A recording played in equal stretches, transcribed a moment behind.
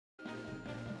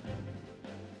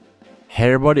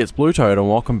Hey everybody, it's BlueToad and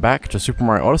welcome back to Super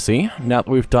Mario Odyssey. Now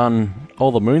that we've done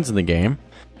all the moons in the game,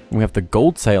 and we have the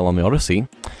gold sale on the Odyssey,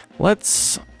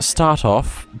 let's start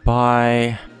off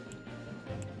by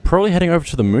probably heading over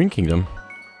to the Moon Kingdom.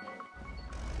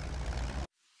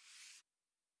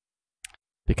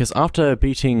 Because after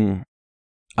getting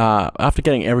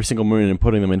every single moon and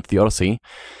putting them into the Odyssey,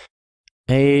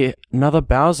 another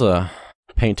Bowser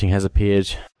painting has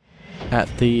appeared at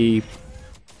the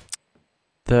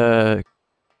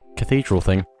cathedral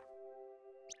thing.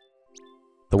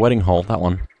 The wedding hall, that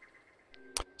one.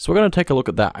 So we're going to take a look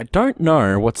at that. I don't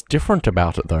know what's different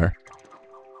about it though.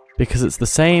 Because it's the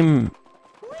same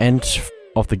end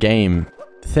of the game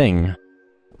thing.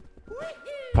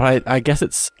 But I guess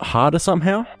it's harder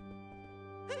somehow?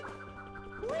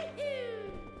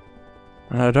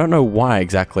 And I don't know why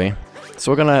exactly.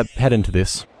 So we're going to head into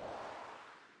this.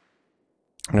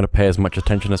 I'm going to pay as much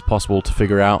attention as possible to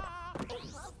figure out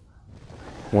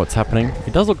what's happening.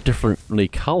 It does look differently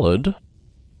coloured.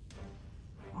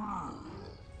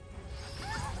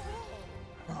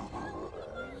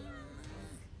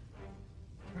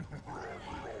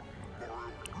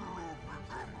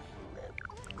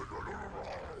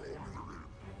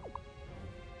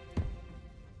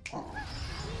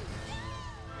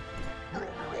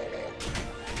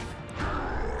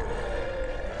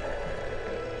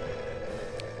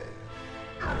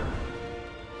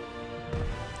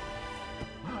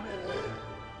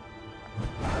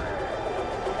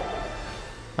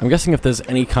 I'm guessing if there's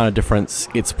any kind of difference,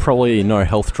 it's probably no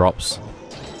health drops.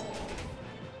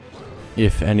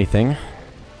 If anything.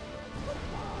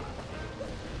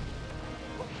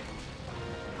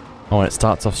 Oh, and it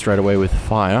starts off straight away with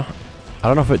fire. I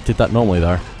don't know if it did that normally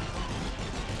though.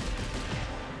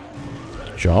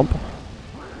 Jump.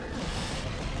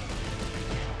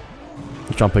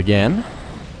 Jump again.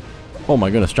 Oh my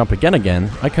goodness, jump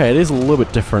again. Okay, it is a little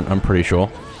bit different, I'm pretty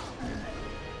sure.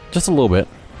 Just a little bit.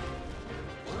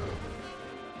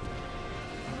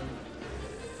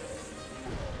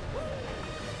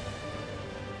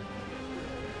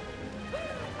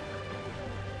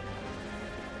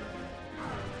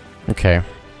 Okay.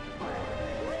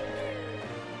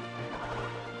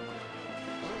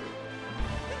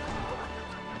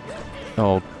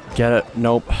 Oh, get it?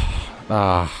 Nope.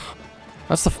 Ah.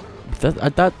 That's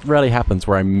that rarely happens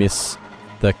where I miss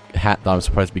the hat that I'm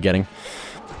supposed to be getting.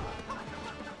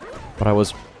 But I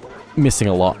was missing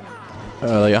a lot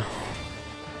earlier.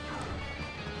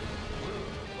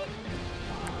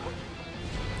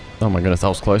 Oh my goodness, that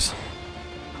was close.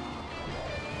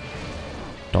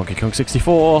 Donkey Kong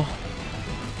 64.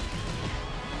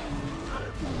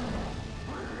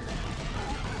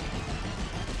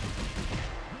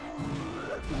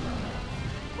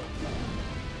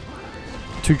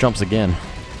 Two jumps again.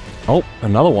 Oh,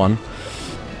 another one.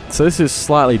 So this is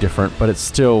slightly different, but it's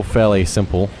still fairly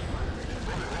simple.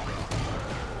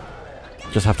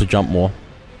 Just have to jump more.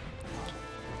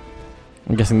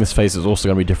 I'm guessing this phase is also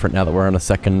going to be different now that we're on a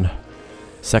second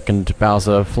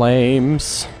Bowser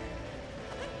Flames.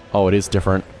 Oh, it is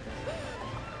different.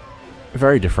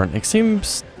 Very different. It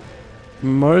seems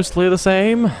mostly the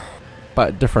same,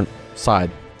 but different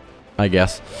side, I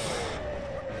guess.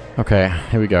 Okay,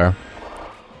 here we go.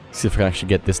 See if I can actually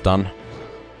get this done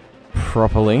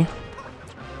properly.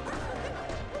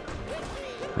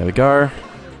 There we go.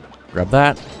 Grab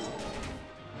that.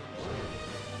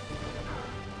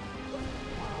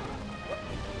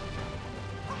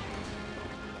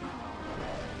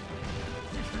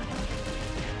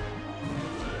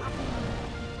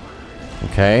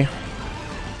 Okay.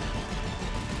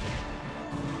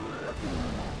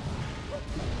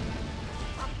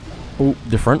 Ooh,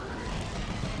 different.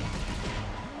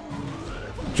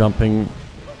 Jumping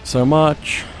so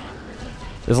much.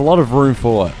 There's a lot of room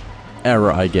for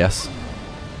error, I guess.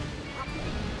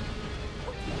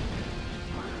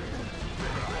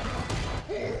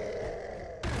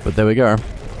 But there we go.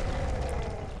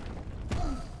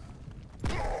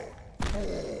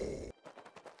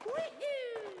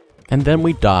 And then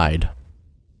we died.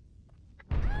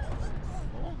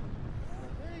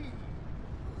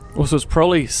 Also, it's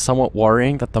probably somewhat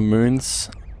worrying that the moon's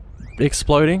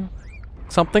exploding.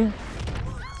 Something?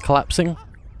 Collapsing?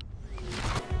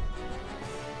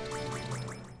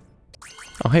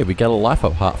 Oh hey, we get a life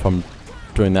up heart from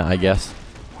doing that, I guess.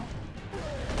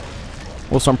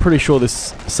 Also, I'm pretty sure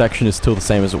this section is still the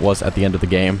same as it was at the end of the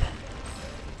game.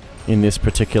 In this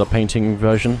particular painting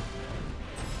version.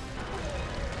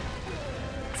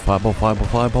 Fireball, fireball,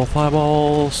 fireball,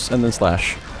 fireballs, and then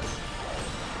slash.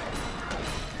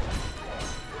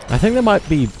 I think there might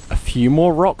be a few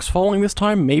more rocks falling this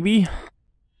time, maybe?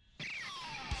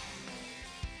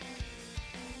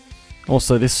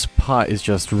 Also, this part is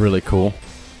just really cool.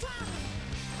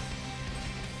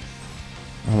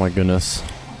 Oh my goodness.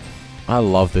 I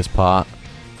love this part,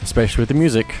 especially with the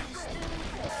music.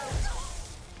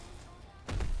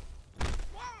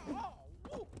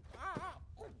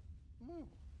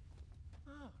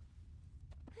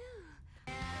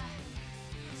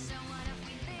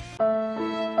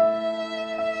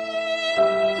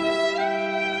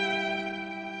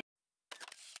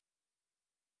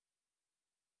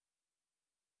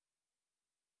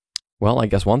 Well, I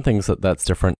guess one thing that's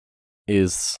different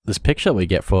is this picture we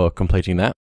get for completing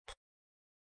that.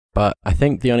 But I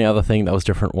think the only other thing that was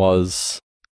different was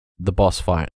the boss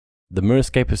fight. The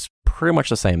moonscape is pretty much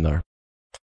the same though.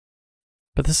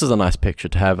 But this is a nice picture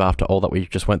to have after all that we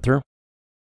just went through.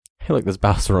 Hey look, there's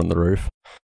Bowser on the roof.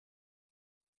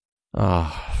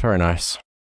 Ah, very nice.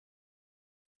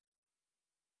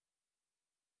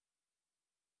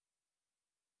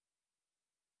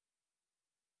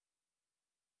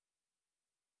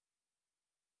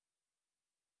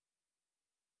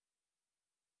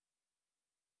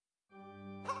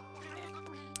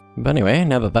 But anyway,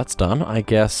 now that that's done, I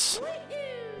guess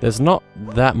there's not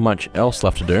that much else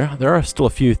left to do. There are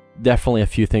still definitely a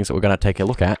few things that we're going to take a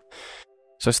look at.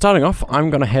 So starting off, I'm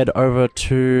going to head over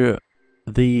to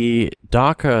the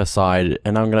darker side,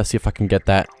 and I'm going to see if I can get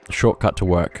that shortcut to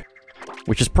work.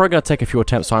 Which is probably going to take a few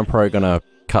attempts, so I'm probably going to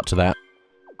cut to that.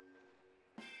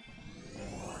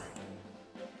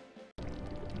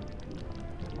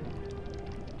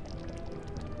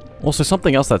 Also,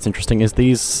 something else that's interesting is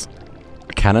these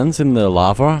cannons in the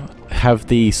lava have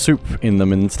the soup in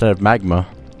them instead of magma.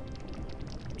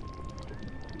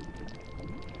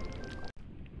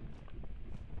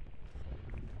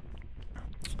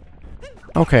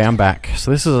 Okay, I'm back. So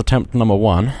this is attempt number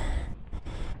 1.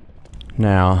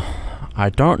 Now, I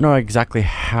don't know exactly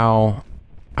how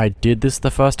I did this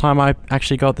the first time I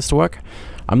actually got this to work.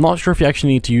 I'm not sure if you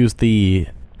actually need to use the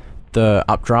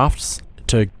updrafts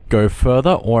to go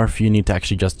further, or if you need to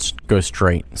actually just go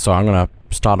straight. So I'm gonna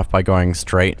start off by going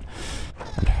straight,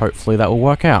 and hopefully that will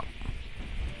work out.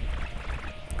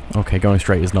 Okay, going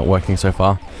straight is not working so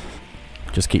far.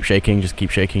 Just keep shaking, just keep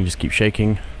shaking, just keep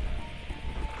shaking.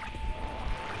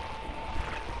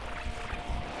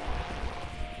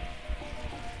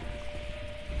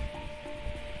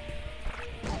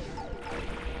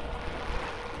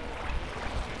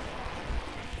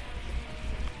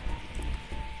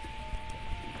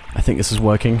 I think this is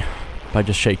working by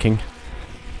just shaking.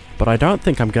 But I don't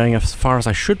think I'm going as far as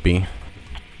I should be.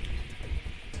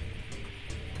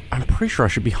 I'm pretty sure I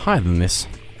should be higher than this.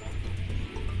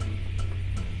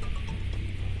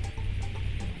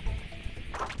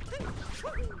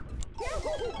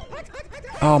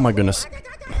 Oh my goodness.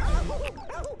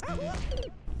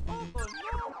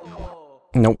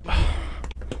 Nope.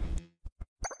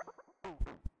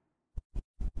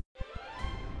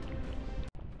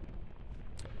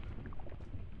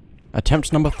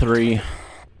 Attempt number 3.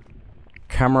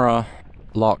 Camera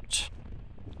locked.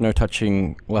 No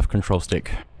touching left control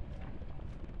stick.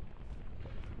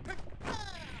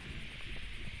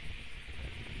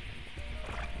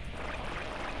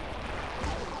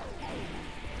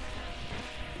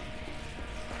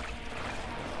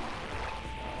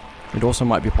 It also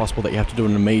might be possible that you have to do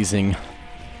an amazing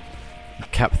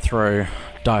cap throw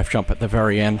dive jump at the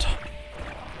very end.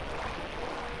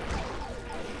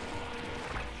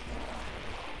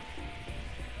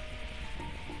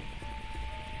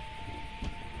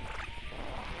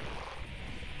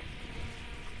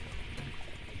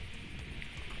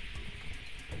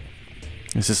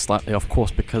 This is slightly off course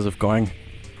because of going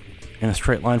in a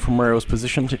straight line from where it was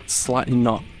positioned. It's slightly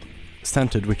not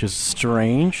centered, which is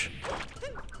strange.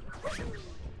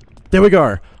 There we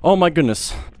go! Oh my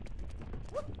goodness.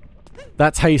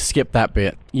 That's how you skip that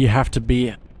bit. You have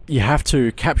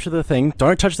to capture the thing,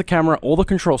 don't touch the camera or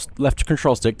the left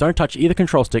control stick, don't touch either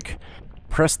control stick.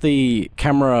 Press the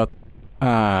camera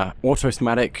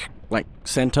auto-schematic, like,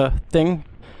 center thing.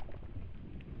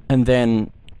 And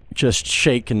then just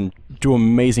shake and do an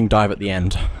amazing dive at the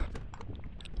end.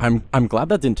 I'm glad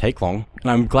that didn't take long,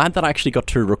 and I'm glad that I actually got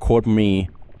to record me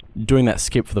doing that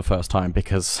skip for the first time,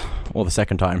 because, or the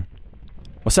second time.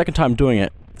 Well, second time doing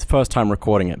it, it's the first time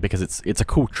recording it, because it's a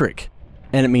cool trick.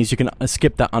 And it means you can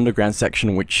skip that underground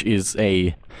section,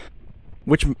 that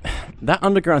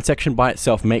underground section by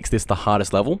itself makes this the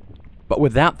hardest level, but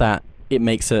without that, it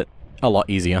makes it a lot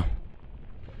easier.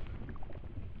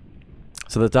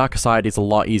 So the darker side is a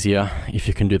lot easier if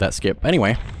you can do that skip.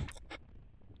 Anyway,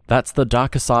 that's the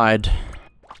darker side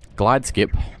glide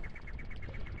skip.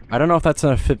 I don't know if that's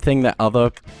a thing that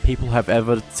other people have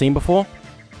ever seen before,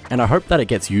 and I hope that it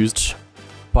gets used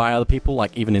by other people,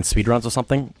 like even in speedruns or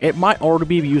something. It might already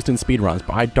be used in speedruns,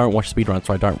 but I don't watch speedruns,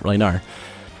 so I don't really know.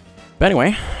 But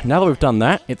anyway, now that we've done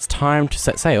that, it's time to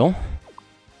set sail,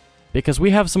 because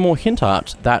we have some more hint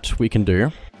art that we can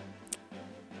do.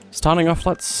 Starting off,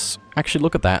 let's actually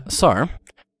look at that. So,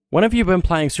 whenever you've been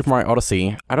playing Super Mario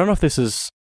Odyssey, I don't know if this is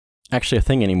actually a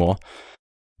thing anymore,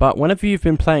 but whenever you've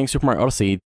been playing Super Mario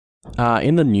Odyssey,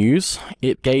 in the news,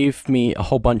 it gave me a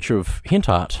whole bunch of hint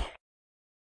art,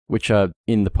 which are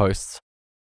in the posts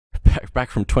back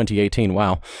from 2018,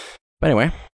 wow. But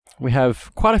anyway, we have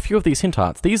quite a few of these hint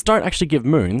arts. These don't actually give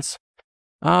moons.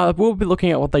 We'll be looking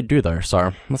at what they do though,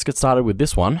 so let's get started with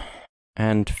this one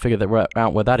and figure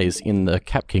out where that is in the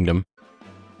Cap Kingdom.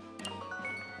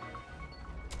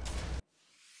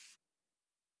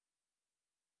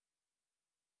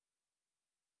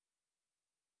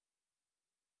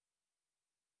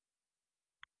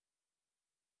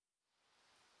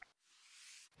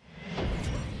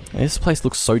 This place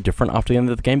looks so different after the end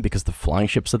of the game because the flying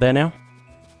ships are there now.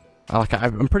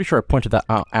 I'm pretty sure I pointed that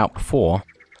out before,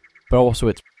 but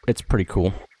also it's pretty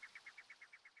cool.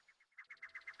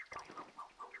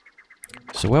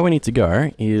 So where we need to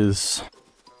go is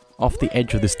off the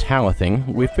edge of this tower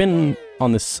thing. We've been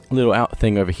on this little out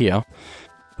thing over here,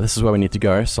 but this is where we need to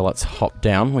go, so let's hop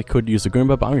down. We could use the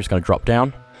Goomba, but I'm just going to drop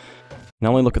down.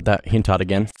 Now let me look at that hint art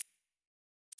again,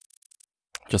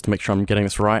 just to make sure I'm getting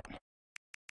this right.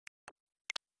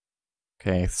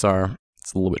 Okay, so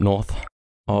it's a little bit north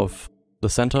of the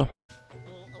center.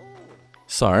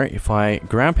 So, if I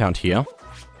ground pound here,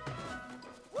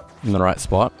 in the right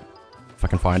spot, if I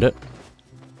can find it.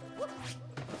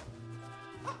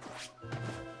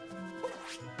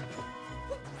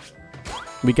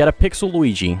 We get a Pixel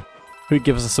Luigi, who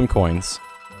gives us some coins.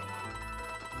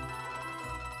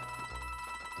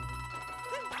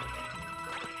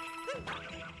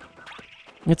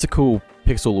 It's a cool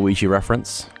Pixel Luigi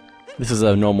reference. This is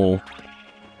a normal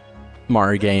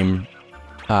Mario game,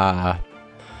 I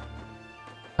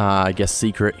guess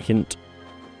secret hint.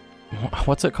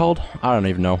 What's it called? I don't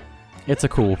even know. It's a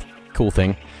cool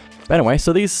thing. But anyway,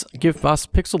 so these give us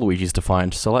Pixel Luigis to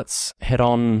find, so let's head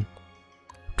on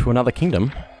to another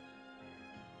kingdom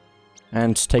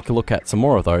and take a look at some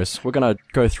more of those. We're gonna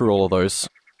go through all of those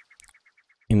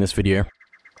in this video.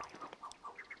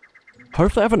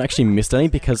 Hopefully I haven't actually missed any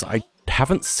because I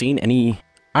haven't seen any.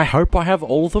 I hope I have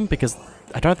all of them, because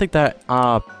I don't think they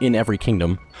are in every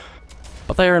kingdom.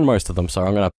 But they are in most of them, so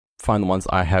I'm going to find the ones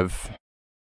I have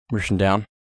written down.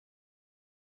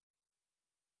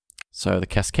 So, the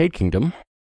Cascade Kingdom.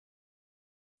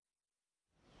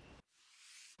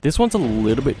 This one's a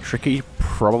little bit tricky,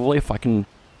 probably, if I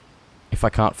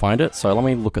can't find it. So, let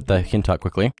me look at the hint art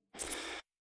quickly.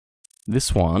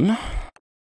 This one...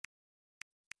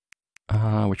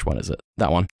 which one is it?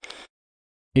 That one.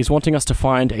 He's wanting us to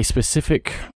find a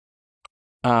specific,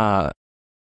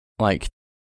 like,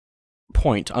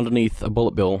 point underneath a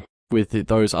bullet bill with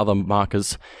those other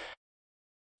markers,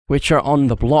 which are on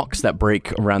the blocks that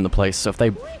break around the place. So if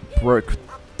they broke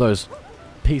those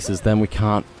pieces, then we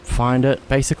can't find it,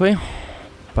 basically.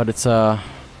 But it's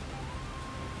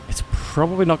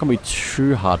probably not going to be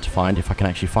too hard to find if I can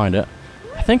actually find it.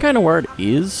 I think I know where it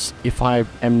is, if I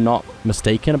am not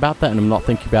mistaken about that and I'm not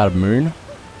thinking about a moon.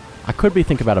 I could be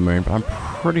thinking about a moon, but I'm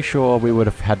pretty sure we would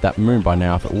have had that moon by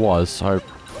now if it was, so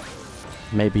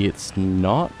maybe it's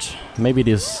not. Maybe it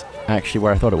is actually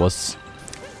where I thought it was.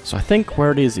 So I think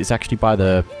where it is actually by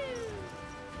the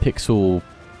Pixel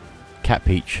Cat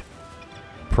Peach.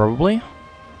 Probably.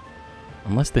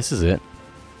 Unless this is it.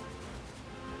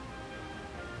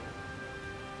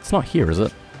 It's not here, is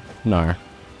it? No.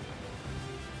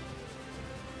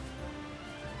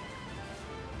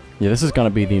 Yeah, this is going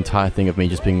to be the entire thing of me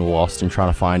just being lost and trying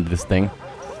to find this thing.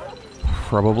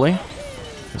 Probably.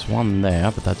 There's one there,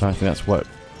 but I don't think that's what...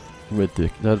 I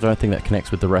don't think that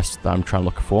connects with the rest that I'm trying to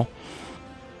look for.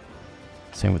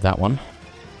 Same with that one.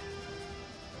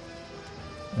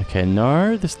 Okay,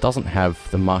 no, this doesn't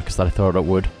have the markers that I thought it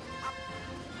would.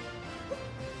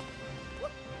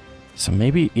 So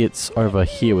maybe it's over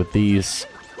here with these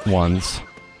ones.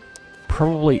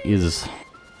 Probably is...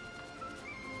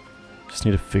 Just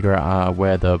need to figure out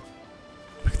where the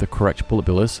correct bullet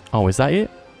bill is. Oh, is that it?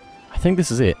 I think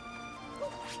this is it.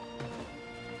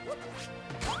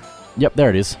 Yep, there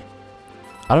it is.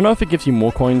 I don't know if it gives you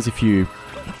more coins if you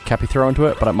Cappy throw into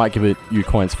it, but it might give you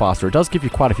coins faster. It does give you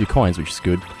quite a few coins, which is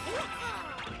good.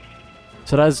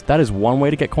 So that is one way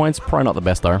to get coins. Probably not the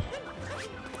best, though.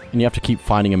 And you have to keep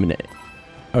finding them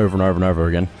over and over and over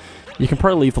again. You can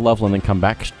probably leave the level and then come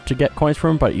back to get coins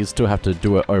from them, but you still have to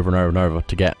do it over and over and over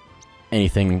to get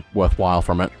anything worthwhile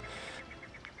from it.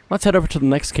 Let's head over to the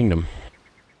next kingdom.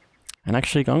 And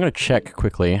actually, I'm going to check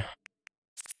quickly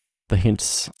the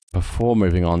hints before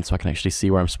moving on so I can actually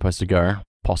see where I'm supposed to go,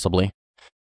 possibly.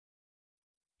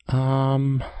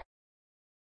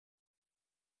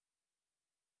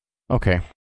 Okay,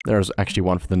 there's actually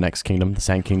one for the next kingdom, the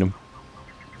Sand Kingdom.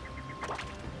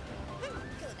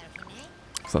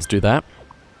 So let's do that.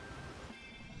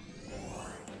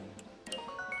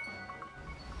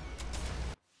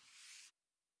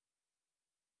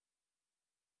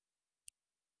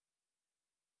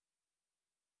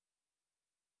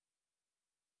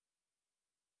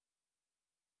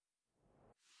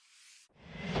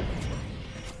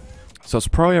 So it's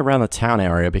probably around the town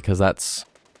area because that's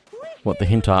what the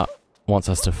hint art wants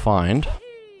us to find.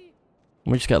 Let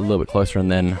me just get a little bit closer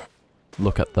and then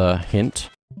look at the hint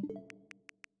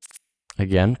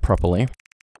again properly.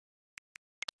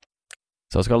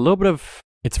 So it's got a little bit of...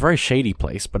 It's a very shady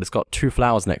place, but it's got 2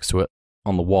 flowers next to it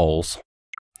on the walls.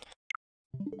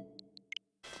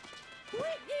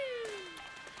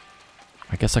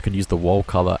 I guess I could use the wall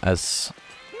color as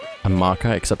a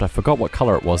marker, except I forgot what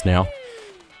color it was now.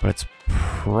 But it's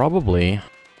probably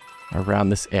around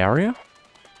this area?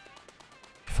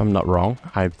 If I'm not wrong.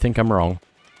 I think I'm wrong.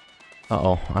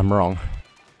 Uh-oh, I'm wrong.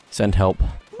 Send help.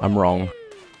 I'm wrong.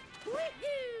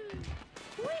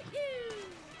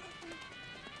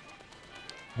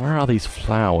 Where are these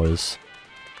flowers?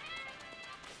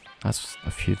 That's a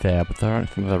few there, but I don't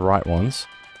think they're the right ones.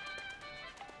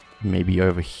 Maybe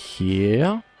over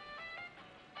here?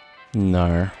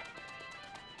 No.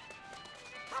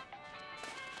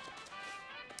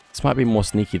 This might be more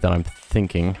sneaky than I'm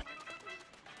thinking.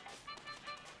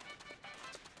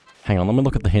 Hang on, let me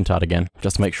look at the hint art again,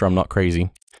 just to make sure I'm not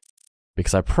crazy.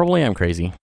 Because I probably am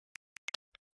crazy.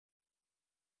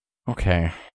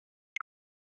 Okay.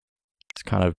 It's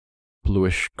kind of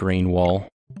bluish green wall,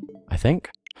 I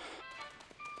think.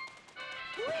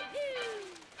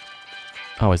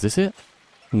 Oh, is this it?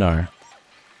 No.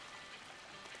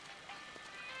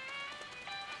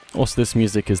 Also, this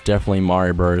music is definitely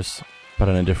Mario Bros, but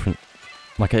in a different...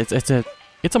 Like, it's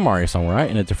a Mario song, right?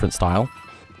 In a different style.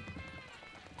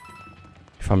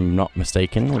 If I'm not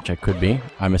mistaken, which I could be.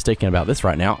 I'm mistaken about this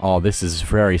right now. Oh, this is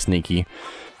very sneaky.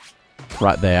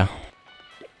 Right there.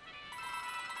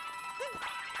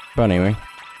 But anyway.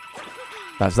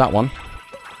 That's that one.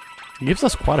 It gives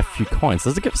us quite a few coins.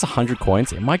 Does it give us 100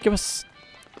 coins? It might give us...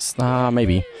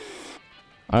 maybe.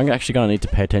 I'm actually going to need to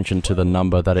pay attention to the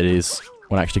number that it is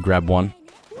when I actually grab one.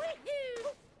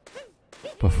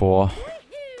 Before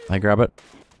I grab it.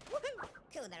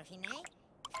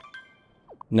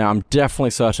 Now, I'm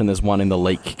definitely certain there's one in the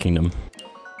Lake Kingdom.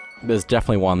 There's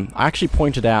definitely one. I actually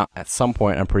pointed out at some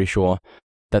point, I'm pretty sure,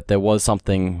 that there was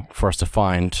something for us to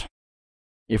find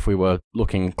if we were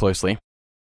looking closely.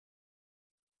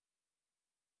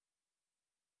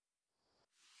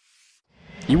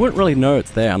 You wouldn't really know it's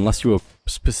there unless you were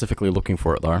specifically looking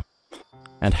for it, though,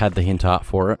 and had the hint art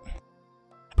for it.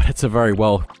 But it's a very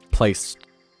well placed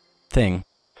thing.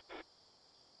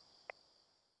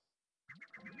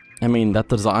 I mean, that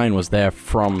design was there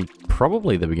from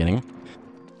probably the beginning.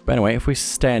 But anyway, if we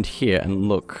stand here and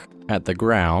look at the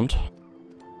ground,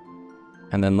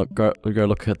 and then go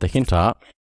look at the hint art.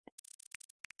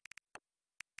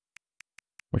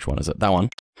 Which one is it? That one.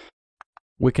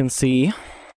 We can see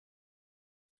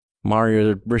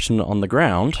Mario written on the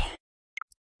ground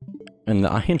in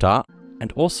the hint art,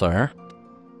 and also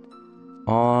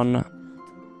on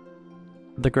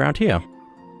the ground here.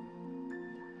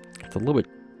 It's a little bit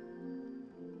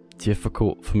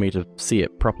difficult for me to see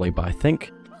it properly, but I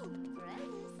think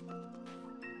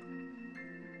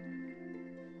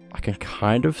I can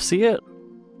kind of see it.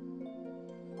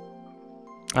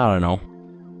 I don't know.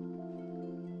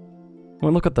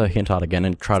 We'll look at the hint art again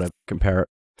and try to compare it.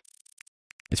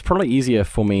 It's probably easier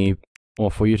for me, or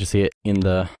for you to see it in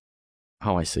the...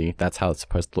 Oh, I see. That's how it's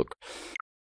supposed to look.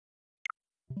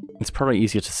 It's probably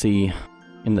easier to see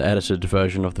in the edited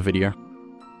version of the video.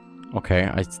 Okay,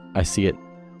 I see it.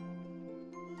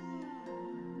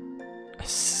 I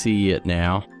see it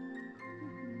now.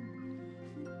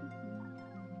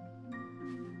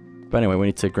 But anyway, we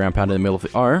need to ground pound in the middle of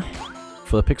the O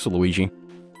for the Pixel Luigi.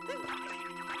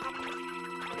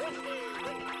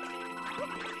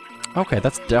 Okay,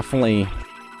 that's definitely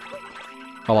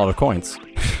a lot of coins.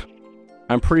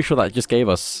 I'm pretty sure that just gave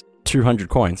us 200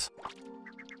 coins.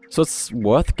 So it's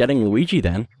worth getting Luigi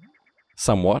then.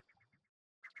 Somewhat.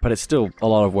 But it's still a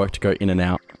lot of work to go in and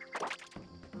out.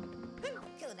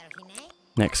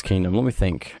 Next kingdom, let me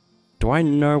think. Do I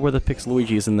know where the Pixel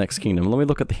Luigi is in the next kingdom? Let me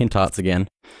look at the hint arts again.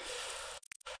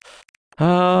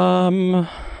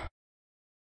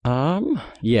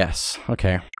 Yes.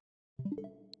 Okay.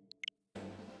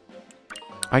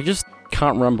 I just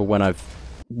can't remember what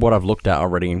I've looked at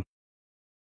already, and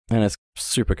it's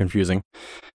super confusing.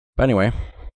 But anyway.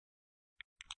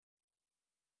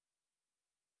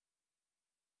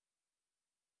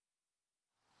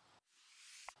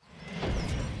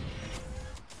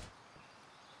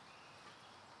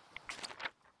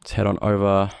 Let's head on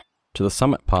over to the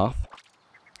summit path.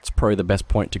 It's probably the best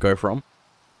point to go from.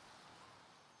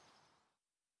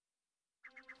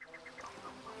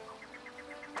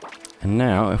 And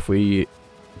now, if we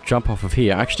jump off of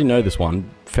here, I actually know this one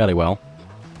fairly well.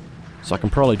 So I can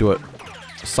probably do it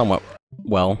somewhat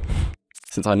well,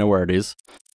 since I know where it is.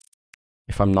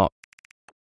 If I'm not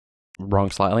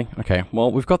wrong slightly. Okay,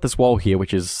 well, we've got this wall here,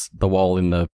 which is the wall in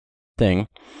the thing.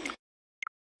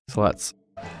 So let's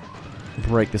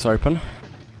break this open.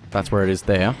 That's where it is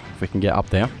there, if we can get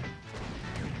up there.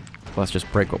 Let's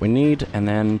just break what we need, and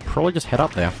then probably just head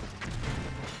up there.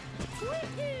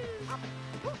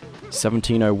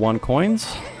 1701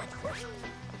 coins.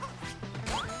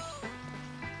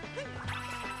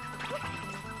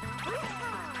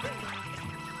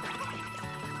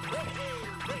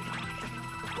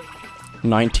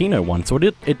 $19.01, so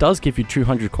it does give you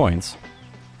 200 coins.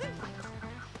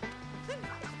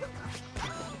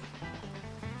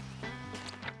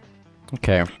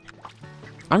 Okay.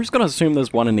 I'm just gonna assume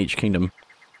there's one in each kingdom.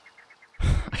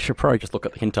 I should probably just look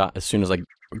at the hint art as soon as I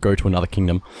go to another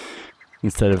kingdom,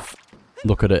 instead of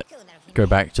look at it, go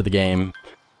back to the game,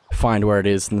 find where it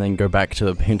is, and then go back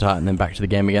to the hint art, and then back to the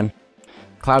game again.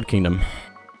 Cloud Kingdom.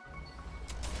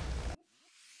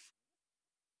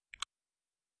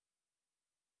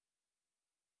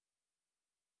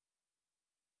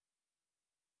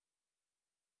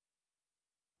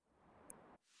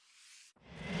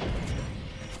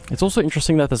 It's also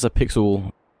interesting that there's a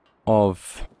pixel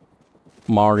of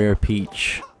Mario,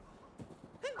 Peach,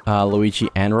 Luigi,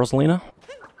 and Rosalina.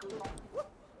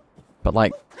 But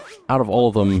like, out of all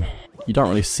of them, you don't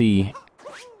really see...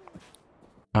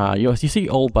 you see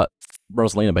all but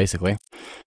Rosalina, basically.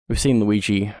 We've seen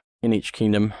Luigi in each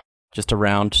kingdom, just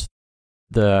around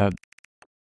the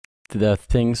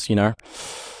things, you know.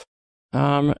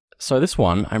 So this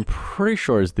one, I'm pretty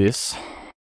sure is this.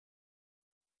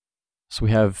 So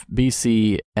we have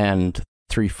BC and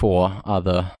 3-4 are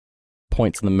the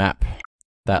points in the map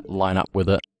that line up with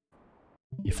it.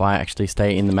 If I actually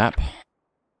stay in the map.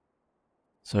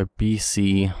 So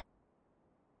BC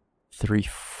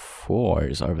 3-4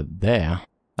 is over there.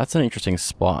 That's an interesting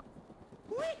spot.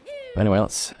 But anyway,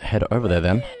 let's head over there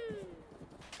then.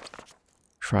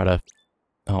 Try to...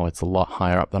 Oh, it's a lot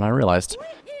higher up than I realized.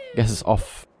 I guess it's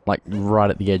off, like, right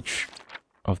at the edge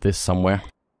of this somewhere.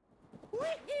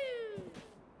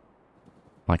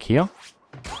 Like here?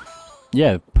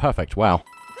 Yeah, perfect, wow.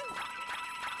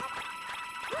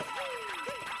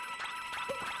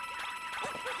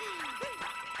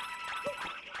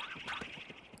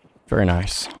 Very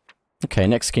nice. Okay,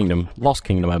 next kingdom. Lost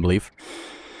Kingdom, I believe.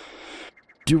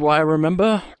 Do I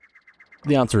remember?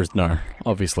 The answer is no,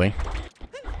 obviously.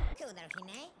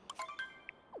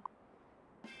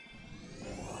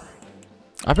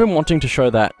 I've been wanting to show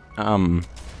that,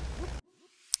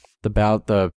 about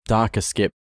the darker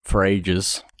skip for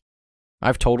ages.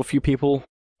 I've told a few people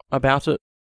about it,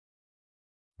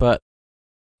 but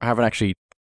I haven't actually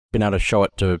been able to show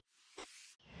it to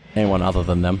anyone other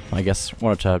than them. I guess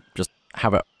wanted to just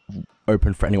have it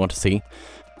open for anyone to see.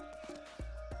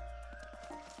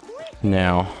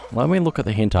 Now, let me look at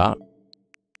the hint art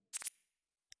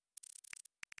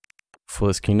for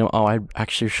this kingdom. Oh, I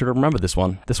actually should have remembered this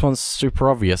one. This one's super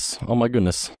obvious. Oh my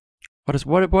goodness.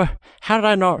 How did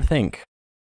I not think?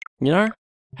 You know?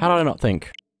 How did I not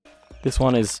think? This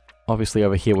one is obviously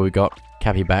over here where we got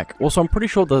Cappy back. Also, I'm pretty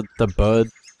sure the bird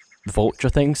vulture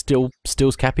thing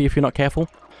steals Cappy if you're not careful.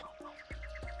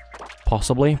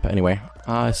 Possibly, but anyway.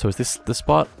 So is this the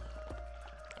spot?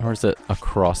 Or is it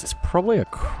across? It's probably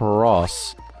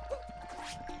across.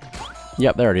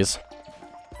 Yep, there it is.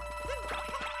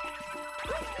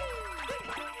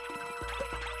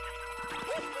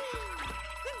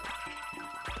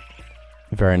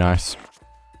 Very nice.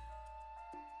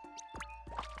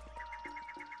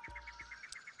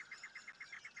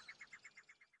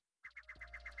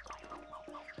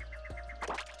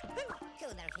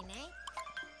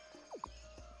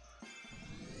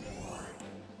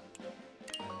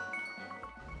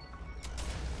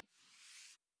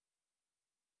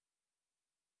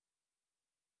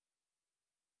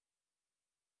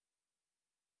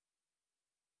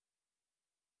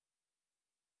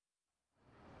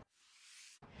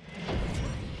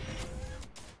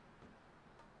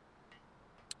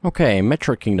 Okay,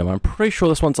 Metro Kingdom. I'm pretty sure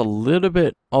this one's a little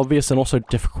bit obvious and also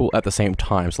difficult at the same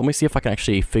time. So let me see if I can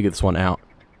actually figure this one out.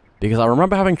 Because I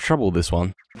remember having trouble with this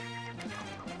one.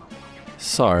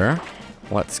 So,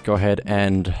 let's go ahead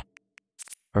and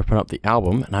open up the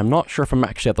album. And I'm not sure if I'm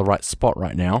actually at the right spot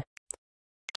right now.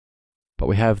 But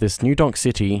we have this New Donk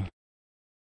City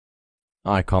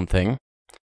icon thing.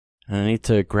 And I need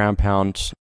to ground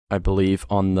pound, I believe,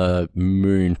 on the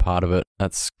moon part of it.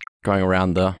 That's going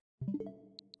around the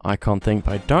icon thing,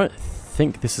 but I don't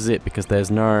think this is it because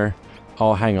there's no...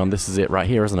 Oh, hang on, this is it right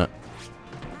here, isn't it?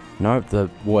 No,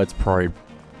 the words probably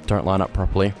don't line up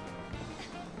properly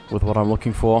with what I'm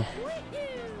looking for.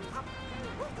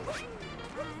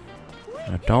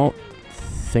 I don't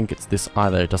think it's this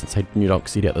either. It doesn't say New Donk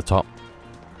City at the top.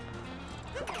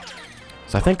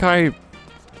 So I think I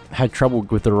had trouble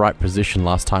with the right position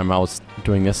last time I was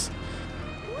doing this.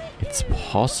 It's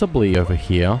possibly over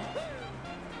here.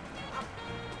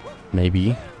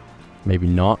 Maybe. Maybe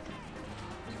not.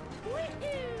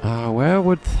 Where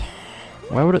would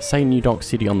it say New Donk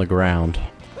City on the ground?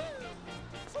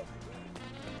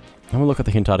 I'm gonna look at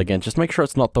the hint art again. Just make sure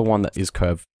it's not the one that is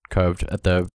curved at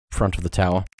the front of the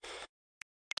tower.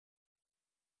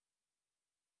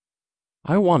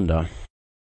 I wonder.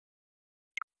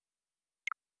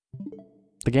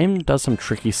 The game does some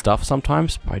tricky stuff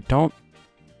sometimes, but I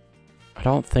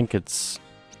don't think it's...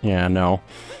 Yeah, no.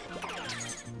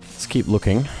 Let's keep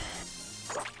looking.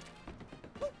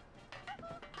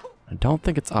 I don't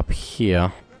think it's up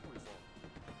here.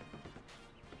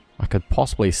 I could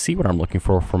possibly see what I'm looking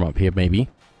for from up here, maybe.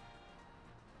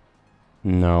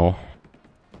 No.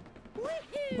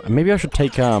 Maybe I should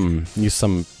take, use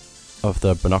some of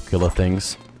the binocular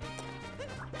things.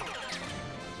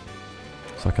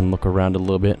 So I can look around a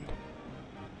little bit.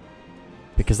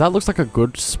 Because that looks like a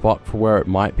good spot for where it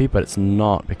might be, but it's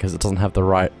not because it doesn't have the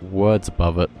right words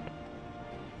above it.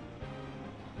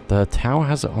 The tower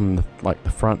has it on the, like,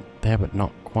 the front there, but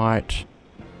not quite.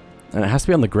 And it has to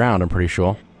be on the ground, I'm pretty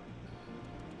sure.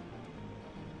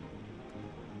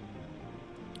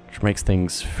 Which makes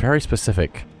things very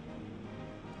specific.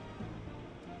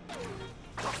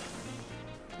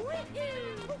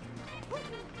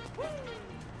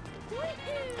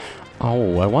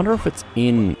 Oh, I wonder if it's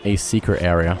in a secret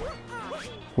area.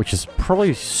 Which is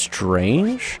probably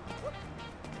strange.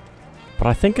 But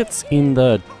I think it's in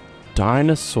the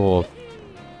dinosaur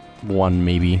one,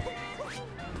 maybe.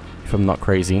 If I'm not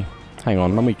crazy. Hang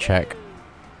on, let me check.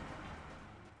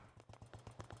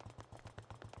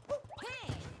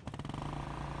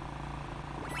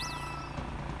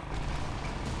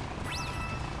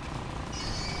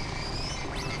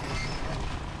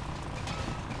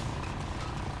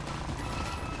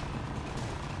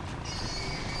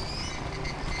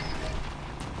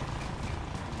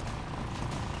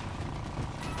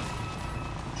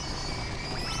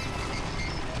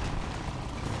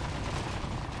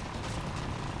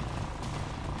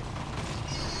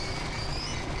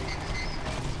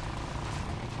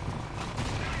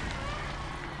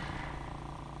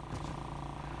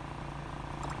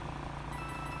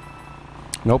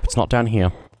 Nope, it's not down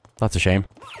here. That's a shame.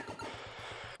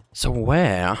 So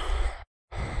where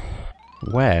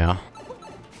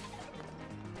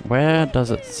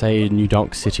does it say New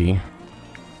Donk City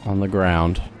on the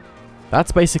ground?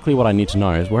 That's basically what I need to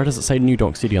know, is where does it say New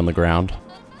Donk City on the ground?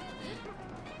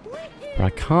 But I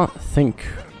can't think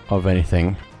of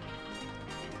anything.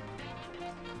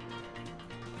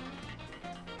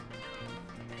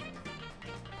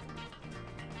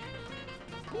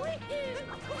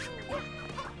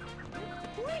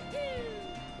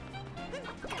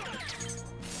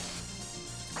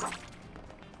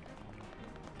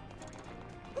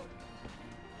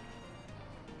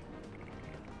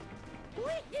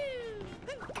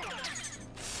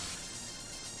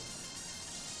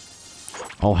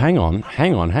 Oh, hang on.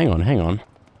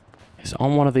 Is it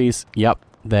on one of these? Yep,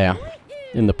 there.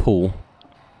 In the pool.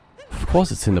 Of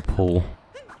course it's in the pool.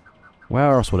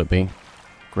 Where else would it be?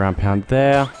 Ground pound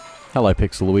there. Hello,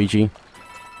 Pixel Luigi.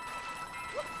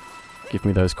 Give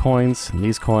me those coins and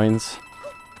these coins.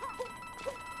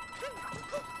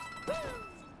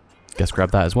 Guess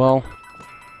grab that as well.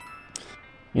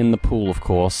 In the pool, of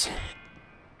course.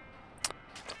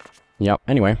 Yep,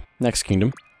 anyway, next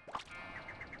kingdom.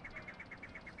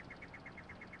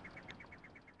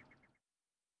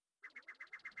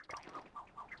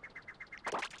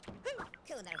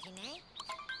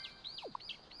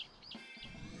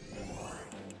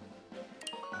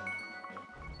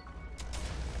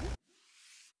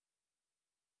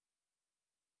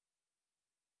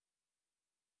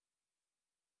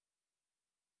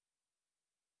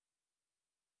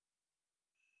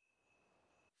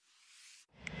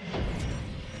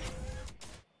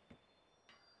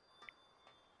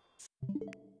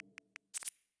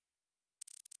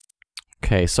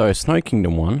 Okay, so Snow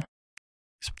Kingdom one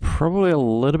is probably a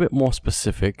little bit more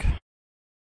specific.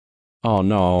 Oh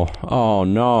no, oh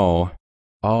no,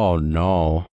 oh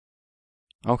no.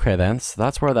 Okay then, so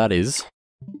that's where that is.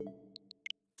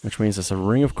 Which means there's a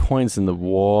ring of coins in the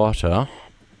water.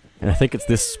 And I think it's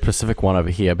this specific one over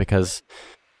here because...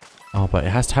 Oh, but it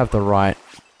has to have the right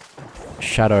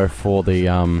shadow for the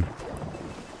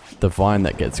vine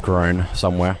that gets grown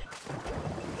somewhere.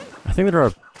 I think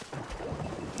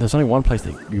there's only one place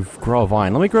that you grow a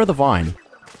vine. Let me grow the vine.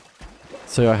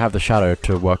 So I have the shadow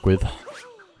to work with.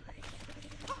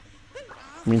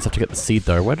 It means I have to get the seed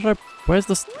though. Where's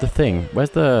the thing?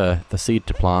 Where's the seed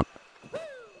to plant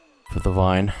for the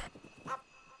vine?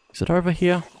 Is it over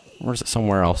here? Or is it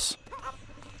somewhere else?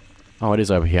 Oh, it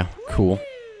is over here. Cool.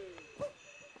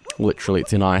 Literally,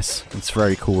 it's in ice. It's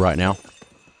very cool right now.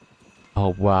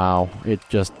 Oh, wow. It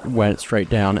just went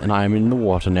straight down, and I am in the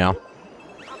water now.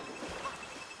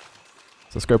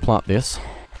 So let's go plant this.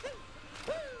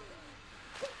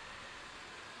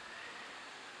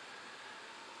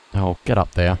 Oh, get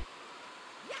up there.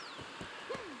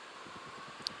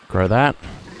 Grow that.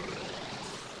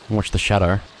 And watch the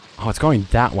shadow. Oh, it's going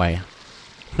that way.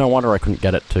 No wonder I couldn't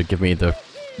get it to give me the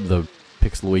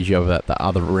Pixel Luigi over that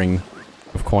other ring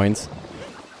of coins.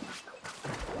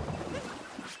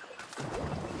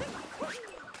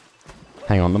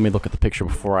 Hang on, let me look at the picture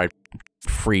before I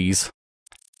freeze.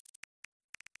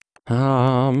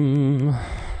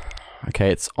 Okay,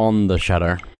 it's on the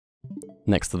shadow.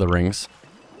 Next to the rings.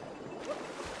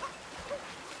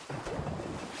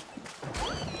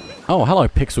 Oh, hello,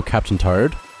 Pixel Captain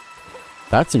Toad.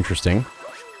 That's interesting.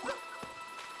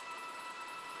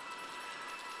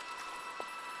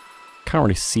 Can't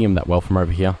really see him that well from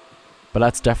over here. But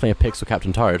that's definitely a Pixel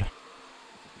Captain Toad.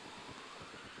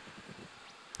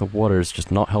 The water is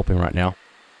just not helping right now.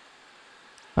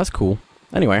 That's cool.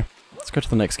 Anyway, let's go to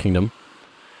the next kingdom.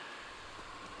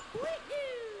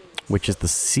 Which is the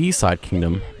Seaside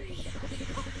Kingdom.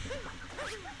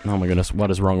 Oh my goodness,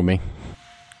 what is wrong with me?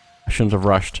 I shouldn't have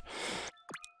rushed.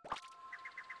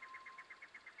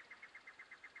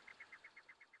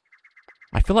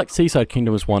 I feel like Seaside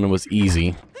Kingdom was one that was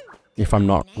easy, if I'm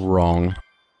not wrong.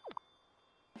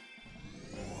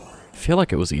 I feel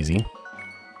like it was easy.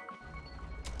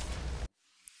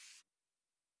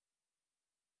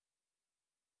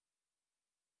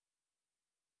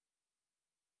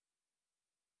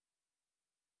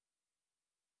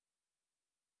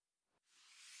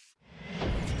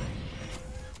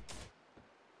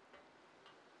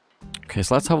 Okay,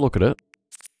 so let's have a look at it.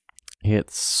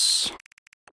 It's...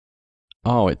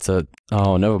 Oh, it's a...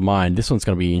 Oh, never mind. This one's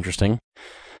going to be interesting.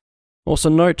 Also,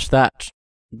 note that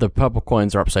the purple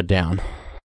coins are upside down.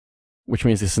 Which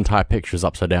means this entire picture is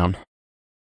upside down.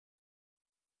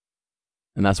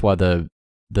 And that's why the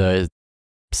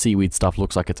seaweed stuff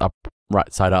looks like it's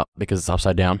right side up, because it's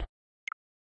upside down.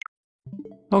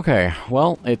 Okay,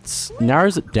 well, it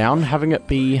narrows it down having it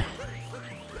be...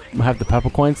 have the purple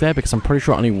coins there, because I'm pretty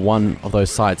sure only one of those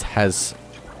sides has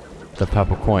the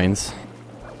purple coins.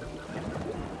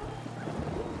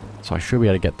 So I should be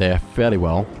able to get there fairly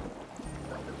well.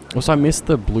 Also, I missed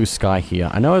the blue sky here.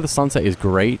 I know the sunset is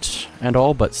great and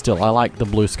all, but still, I like the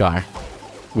blue sky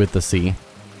with the sea.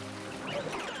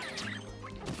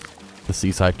 The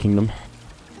Seaside Kingdom.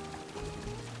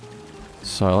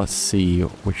 So let's see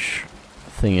which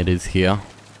thing it is here.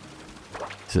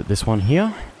 Is it this one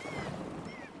here?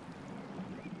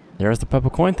 There is the purple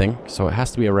coin thing, so it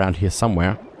has to be around here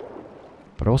somewhere.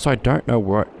 But also I don't know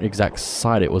what exact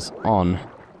side it was on.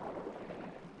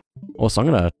 Also, I'm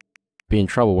gonna be in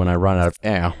trouble when I run out of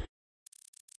air.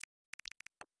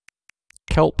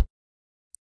 Kelp.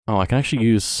 Oh, I can actually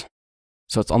use...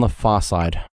 So it's on the far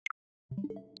side.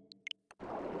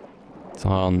 It's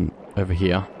on over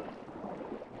here.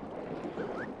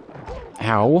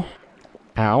 Ow.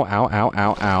 Ow, ow, ow,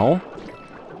 ow, ow.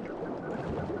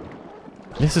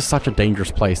 This is such a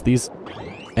dangerous place. These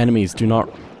enemies do not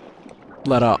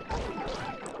let up.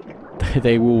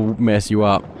 They will mess you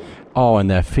up. Oh, and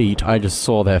their feet. I just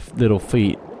saw their little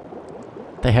feet.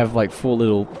 They have like 4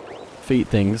 little feet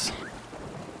things.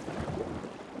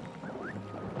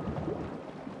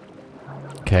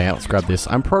 Okay, let's grab this.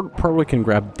 I'm probably can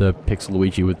grab the Pixel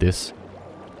Luigi with this.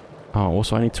 Oh,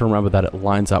 also I need to remember that it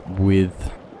lines up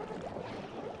with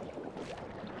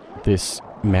this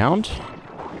mound,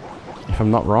 if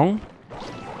I'm not wrong.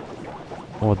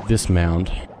 Or this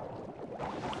mound.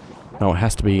 No, it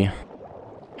has to be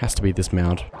this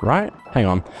mound, right? Hang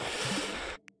on.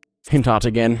 Hint art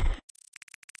again.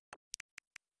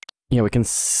 Yeah, we can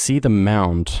see the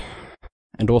mound.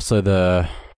 And also the...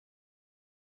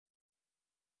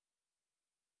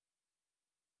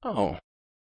 Oh.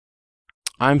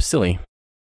 I'm silly.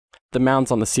 The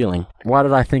mound's on the ceiling. Why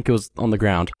did I think it was on the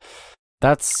ground?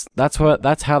 That's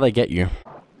how they get you.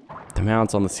 The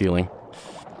mound's on the ceiling.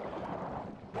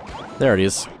 There it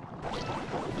is.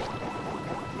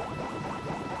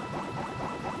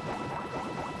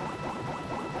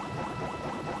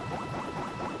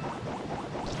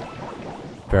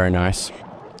 Very nice.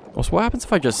 Also, what happens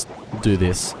if I just do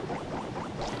this?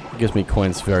 It gives me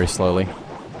coins very slowly.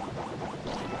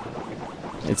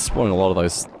 It's spawning a lot of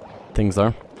those things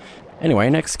though. Anyway,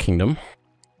 next kingdom.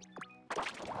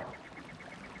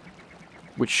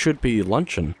 Which should be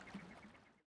luncheon.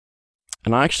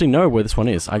 And I actually know where this one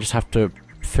is. I just have to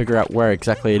figure out where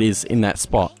exactly it is in that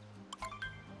spot.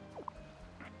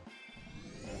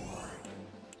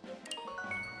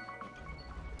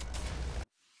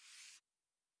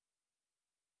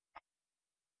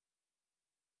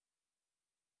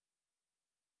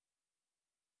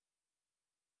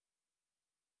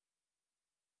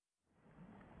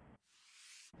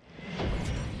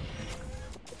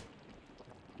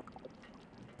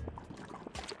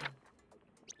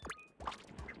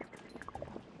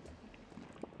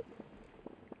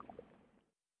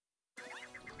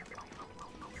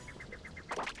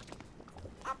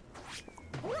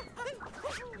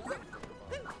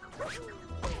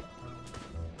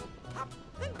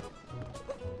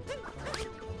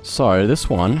 So, this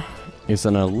one is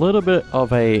in a little bit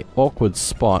of a awkward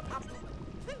spot,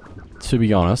 to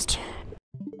be honest.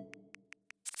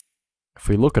 If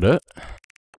we look at it,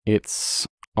 it's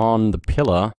on the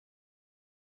pillar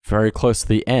very close to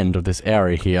the end of this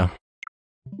area here.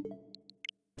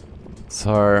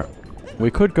 So, we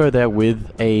could go there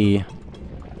with a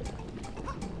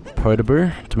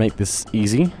Podoboo to make this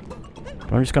easy.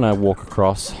 But I'm just gonna walk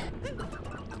across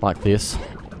like this.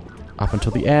 Up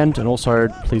until the end, and also,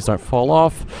 please don't fall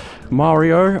off.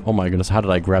 Mario! Oh my goodness, how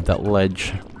did I grab that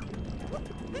ledge?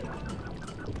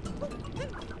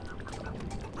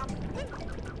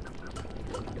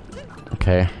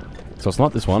 Okay, so it's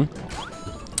not this one.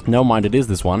 Never mind, it is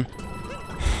this one.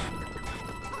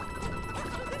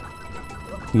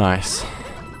 Nice.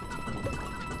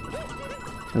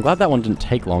 I'm glad that one didn't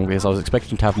take long, because I was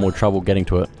expecting to have more trouble getting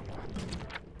to it.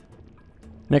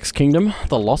 Next kingdom,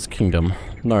 the Lost Kingdom.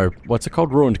 No, what's it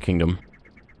called? Ruined Kingdom.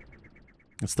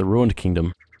 It's the Ruined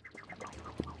Kingdom.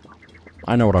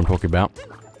 I know what I'm talking about.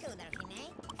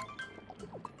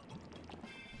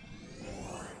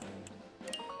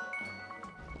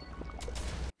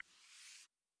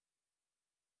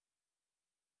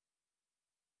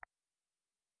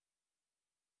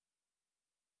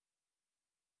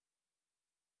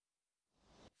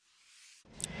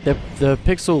 The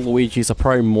pixel Luigis are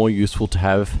probably more useful to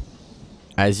have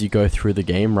as you go through the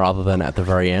game rather than at the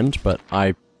very end, but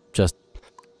I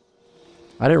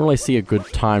didn't really see a good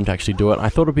time to actually do it. I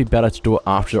thought it'd be better to do it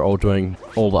after doing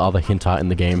all the other hint art in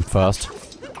the game first.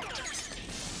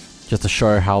 Just to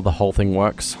show how the whole thing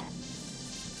works.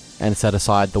 And set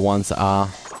aside the ones that are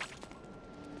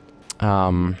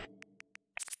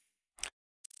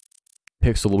Pixel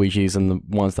Luigis and the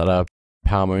ones that are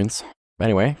Power Moons.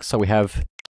 Anyway, so we have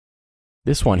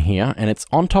this one here, and it's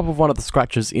on top of one of the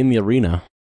scratches in the arena.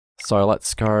 So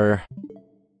let's go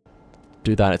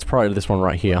do that. It's probably this one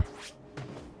right here.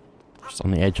 Just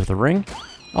on the edge of the ring.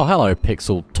 Oh, hello,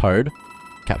 Pixel Toad.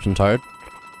 Captain Toad.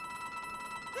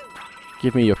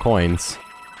 Give me your coins.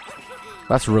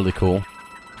 That's really cool.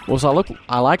 Also,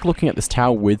 I like looking at this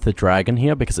tower with the dragon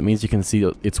here because it means you can see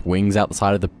its wings out the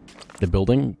side of the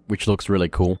building, which looks really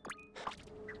cool.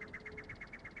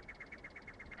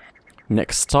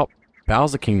 Next stop,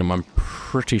 Bowser Kingdom, I'm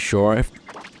pretty sure. If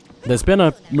there's been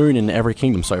a moon in every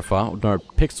kingdom so far, no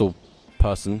pixel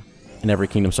person in every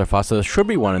kingdom so far, so there should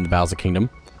be one in the Bowser Kingdom.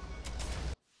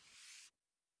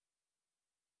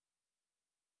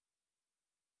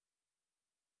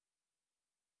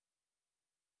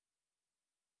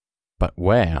 But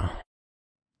where?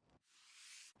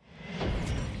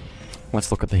 Let's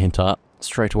look at the hint art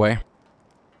straight away.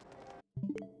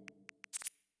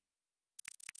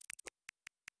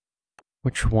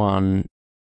 Which one?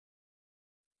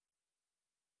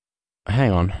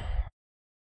 Hang on.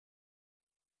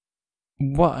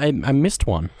 What? I missed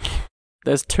one.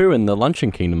 There's two in the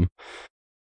Luncheon Kingdom.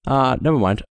 Never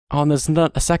mind. Oh, and there's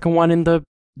not a second one in there's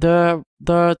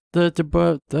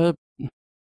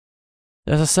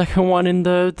a second one in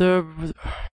the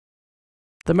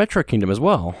Metro Kingdom as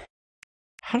well.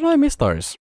 How did I miss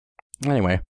those?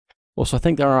 Anyway. Also, I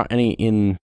think there aren't any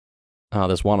in... Oh,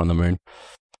 there's one on the moon.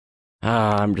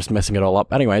 I'm just messing it all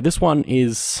up. Anyway, this one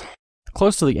is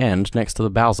close to the end, next to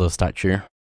the Bowser statue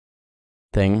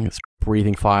thing. It's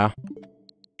breathing fire.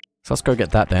 So let's go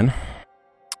get that then.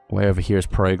 Way over here is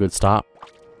probably a good start.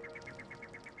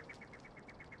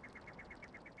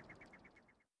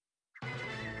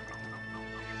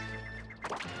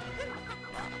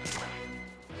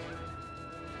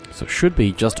 So it should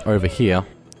be just over here.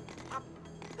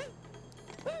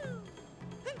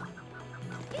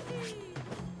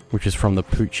 Which is from the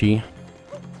Poochie.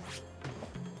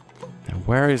 And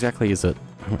where exactly is it?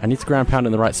 I need to ground pound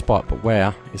in the right spot, but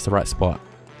where is the right spot?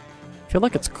 I feel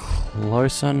like it's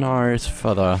closer. No, it's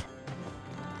further.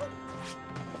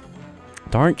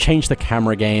 Don't change the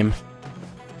camera game.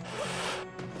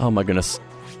 Oh my goodness.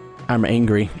 I'm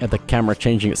angry at the camera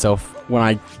changing itself when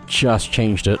I just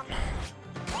changed it.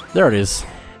 There it is.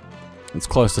 It's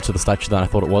closer to the statue than I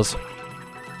thought it was.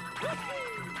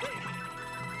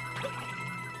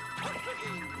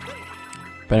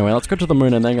 But anyway, let's go to the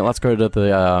moon and then let's go to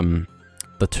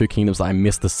the two kingdoms that I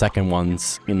missed the second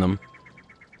ones in them.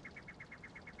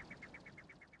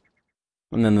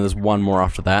 And then there's one more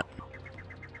after that.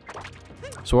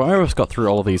 So I almost got through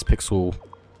all of these Pixel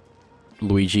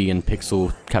Luigi and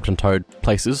Pixel Captain Toad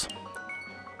places.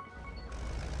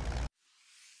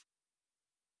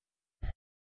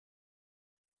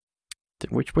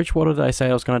 Which water did I say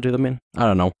I was going to do them in? I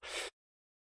don't know.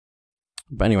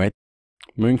 But anyway,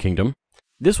 Moon Kingdom.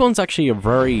 This one's actually a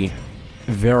very,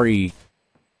 very,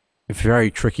 very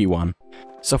tricky one.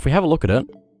 So if we have a look at it...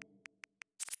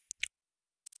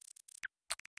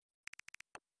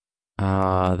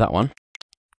 that one.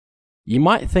 You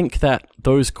might think that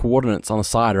those coordinates on the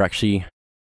side are actually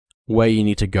where you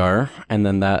need to go, and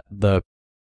then that the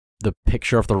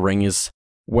picture of the ring is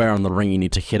where on the ring you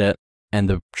need to hit it, and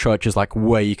the church is like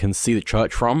where you can see the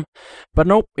church from. But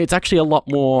nope, it's actually a lot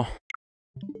more...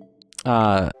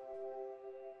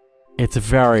 it's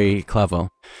very clever.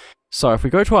 So if we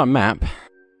go to our map,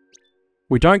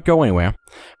 we don't go anywhere.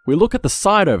 We look at the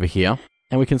side over here,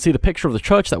 and we can see the picture of the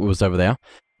church that was over there,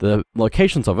 the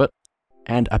locations of it,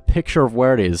 and a picture of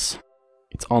where it is.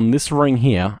 It's on this ring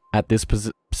here, at this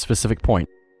specific point.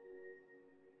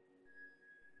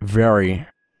 Very...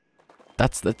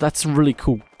 That's a really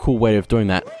cool way of doing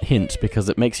that hint, because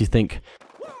it makes you think,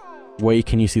 where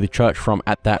can you see the church from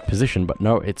at that position? But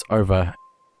no, it's over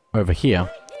here.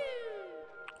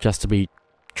 Just to be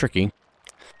tricky.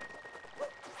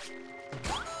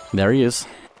 There he is.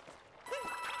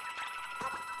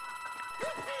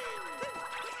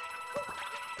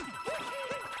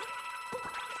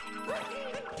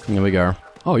 There we go.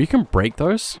 Oh, you can break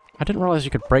those? I didn't realize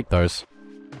you could break those.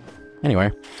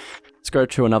 Anyway, let's go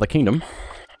to another kingdom.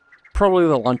 Probably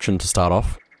the luncheon to start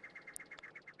off.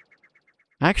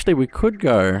 Actually, we could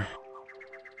go...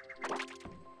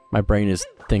 My brain is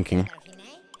thinking.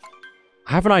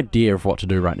 I have an idea of what to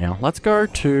do right now. Let's go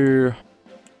to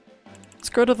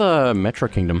the Metro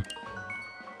Kingdom.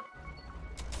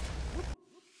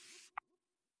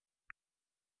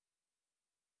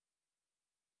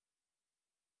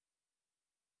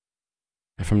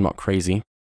 If I'm not crazy.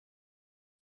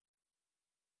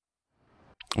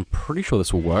 I'm pretty sure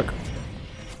this will work.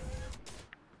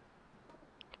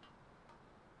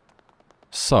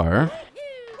 So,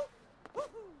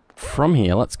 from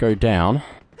here, let's go down.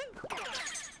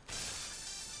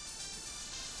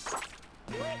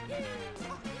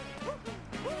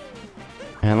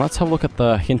 And let's have a look at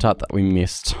the hint art that we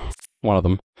missed. One of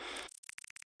them.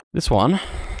 This one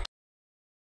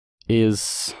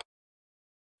is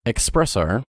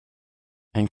Espresso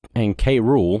and K.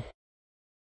 Rool,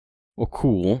 or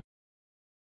Cool,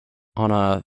 on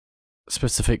a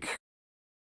specific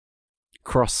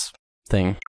cross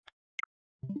thing.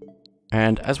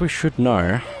 And as we should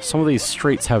know, some of these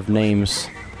streets have names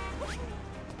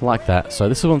like that. So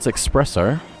this one's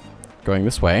Espresso, going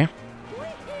this way.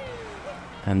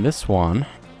 And this one,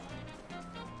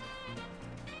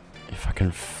 if I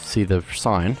can see the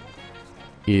sign,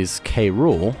 is K.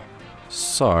 Rool.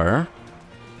 So,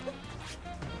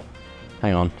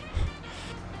 hang on.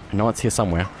 I know it's here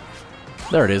somewhere.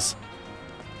 There it is.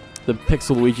 The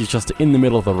Pixel Luigi's just in the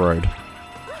middle of the road,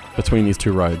 between these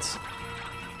two roads.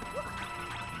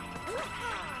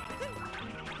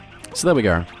 So there we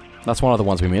go. That's one of the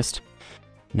ones we missed.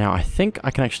 Now I think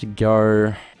I can actually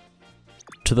go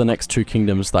to the next two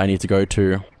kingdoms that I need to go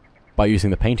to by using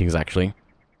the paintings, actually.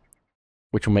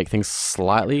 Which will make things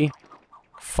slightly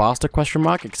faster, question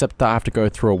mark, except that I have to go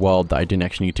through a world that I didn't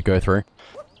actually need to go through.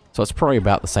 So it's probably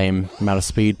about the same amount of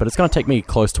speed, but it's going to take me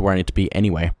close to where I need to be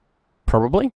anyway.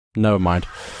 Probably? Never mind.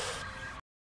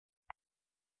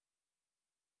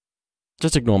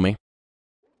 Just ignore me.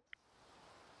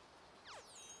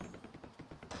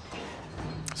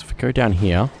 So if we go down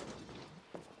here,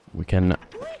 we can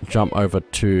jump over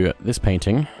to this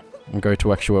painting. and go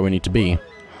to actually where we need to be.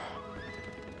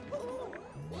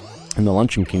 In the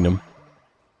Luncheon Kingdom.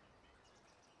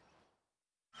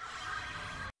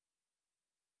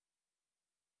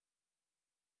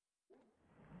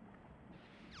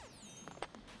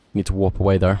 Need to warp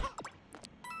away though.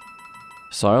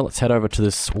 So, let's head over to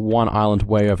this one island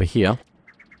way over here.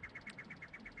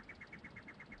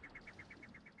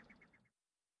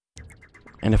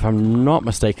 And if I'm not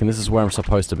mistaken, this is where I'm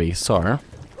supposed to be. So,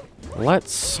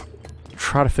 let's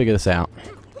try to figure this out.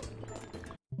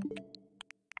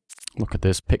 Look at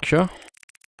this picture.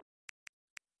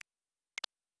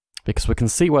 Because we can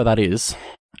see where that is.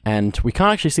 And we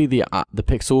can't actually see the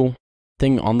pixel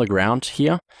thing on the ground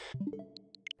here.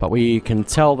 But we can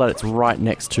tell that it's right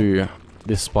next to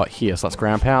this spot here. So that's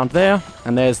ground pound there.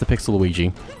 And there's the Pixel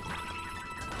Luigi.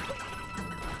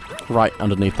 Right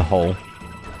underneath the hole.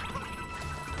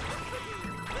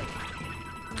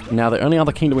 Now the only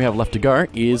other kingdom we have left to go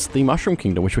is the Mushroom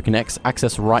Kingdom, which we can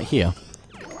access right here.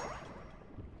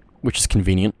 Which is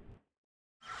convenient.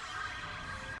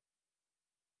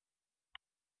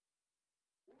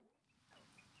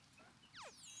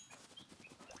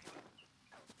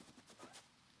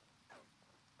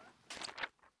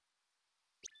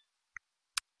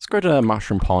 Let's go to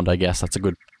Mushroom Pond, I guess. That's a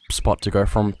good spot to go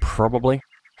from, probably.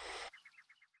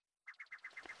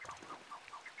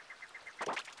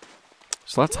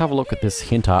 So let's have a look at this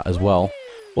hint art as well.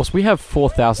 Also, we have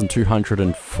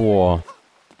 4,204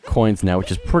 coins now,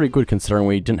 which is pretty good considering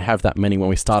we didn't have that many when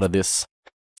we started this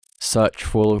search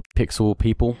for pixel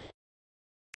people.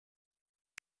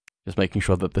 Just making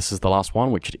sure that this is the last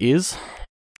one, which it is.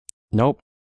 Nope.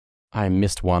 I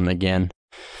missed one again.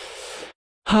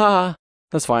 Ha!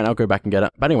 That's fine, I'll go back and get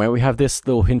it. But anyway, we have this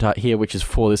little hint art here, which is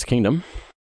for this kingdom.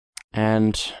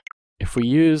 And if we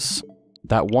use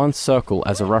that one circle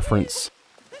as a reference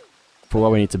for where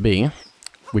we need to be,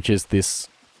 which is this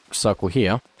circle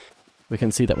here, we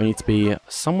can see that we need to be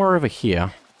somewhere over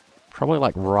here. Probably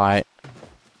like right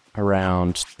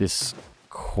around this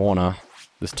corner,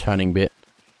 this turning bit.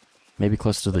 Maybe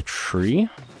close to the tree?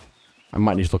 I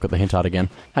might need to look at the hint art again.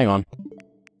 Hang on.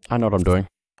 I know what I'm doing.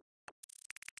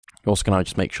 Also, can I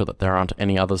just make sure that there aren't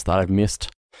any others that I've missed?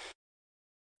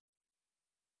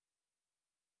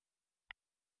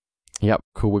 Yep,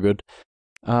 cool, we're good.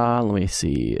 Let me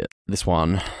see. This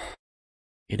one.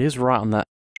 It is right on that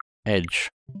edge.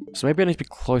 So maybe I need to be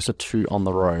closer to on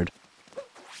the road.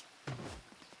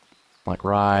 Like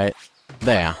right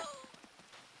there.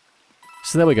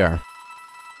 So there we go.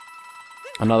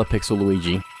 Another Pixel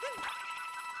Luigi.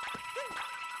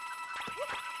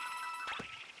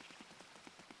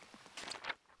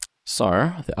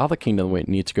 So, the other kingdom we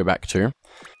need to go back to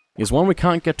is one we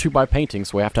can't get to by painting,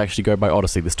 so we have to actually go by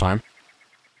Odyssey this time.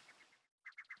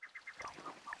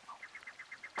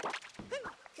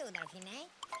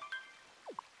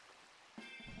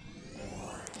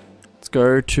 Let's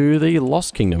go to the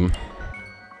Lost Kingdom.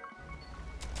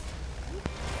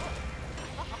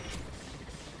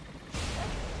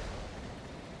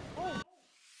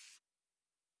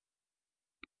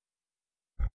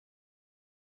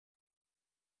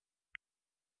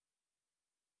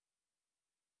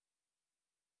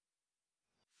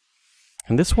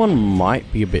 And this one might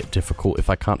be a bit difficult if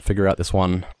I can't figure out this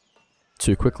one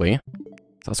too quickly.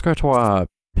 So let's go to our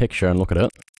picture and look at it.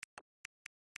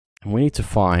 And we need to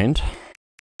find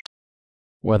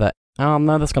where that...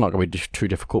 no, that's not going to be too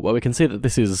difficult, but we can see that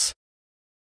this is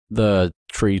the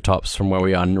treetops from where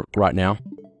we are right now.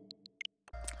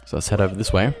 So let's head over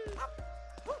this way.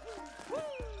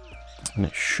 And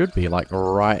it should be like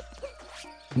right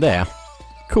there.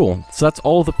 Cool. So that's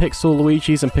all the Pixel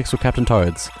Luigis and Pixel Captain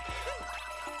Toads.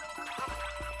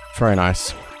 Very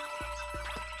nice.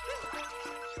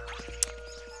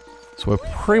 So we're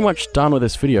pretty much done with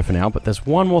this video for now, but there's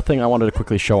one more thing I wanted to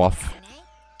quickly show off,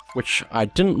 which I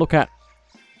didn't look at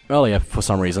earlier for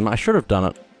some reason. I should have done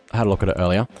it, had a look at it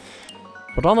earlier.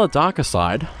 But on the darker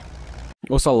side,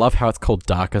 also I love how it's called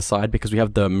darker side, because we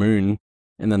have the moon,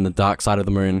 and then the dark side of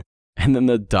the moon, and then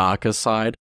the darker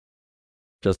side.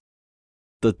 Just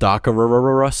the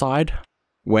darker side.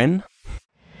 When?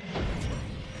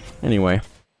 Anyway.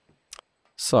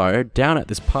 So, down at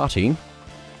this party,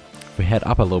 if we head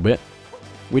up a little bit,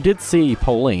 we did see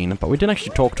Pauline, but we didn't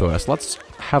actually talk to her, so let's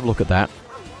have a look at that.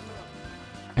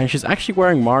 And she's actually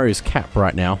wearing Mario's cap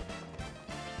right now.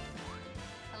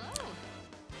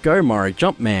 Go Mario,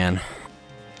 jump man!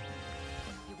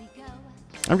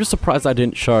 I'm just surprised I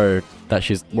didn't show that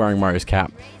she's wearing Mario's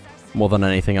cap, more than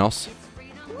anything else.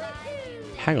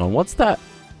 Hang on, what's that?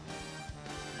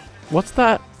 What's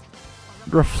that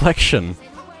reflection?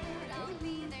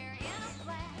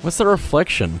 What's the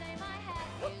reflection?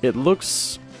 It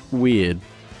looks weird.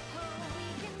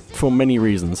 For many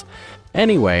reasons.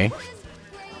 Anyway,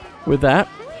 with that,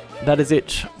 that is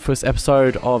it for this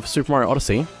episode of Super Mario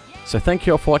Odyssey. So thank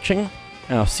you all for watching,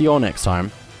 and I'll see you all next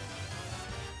time.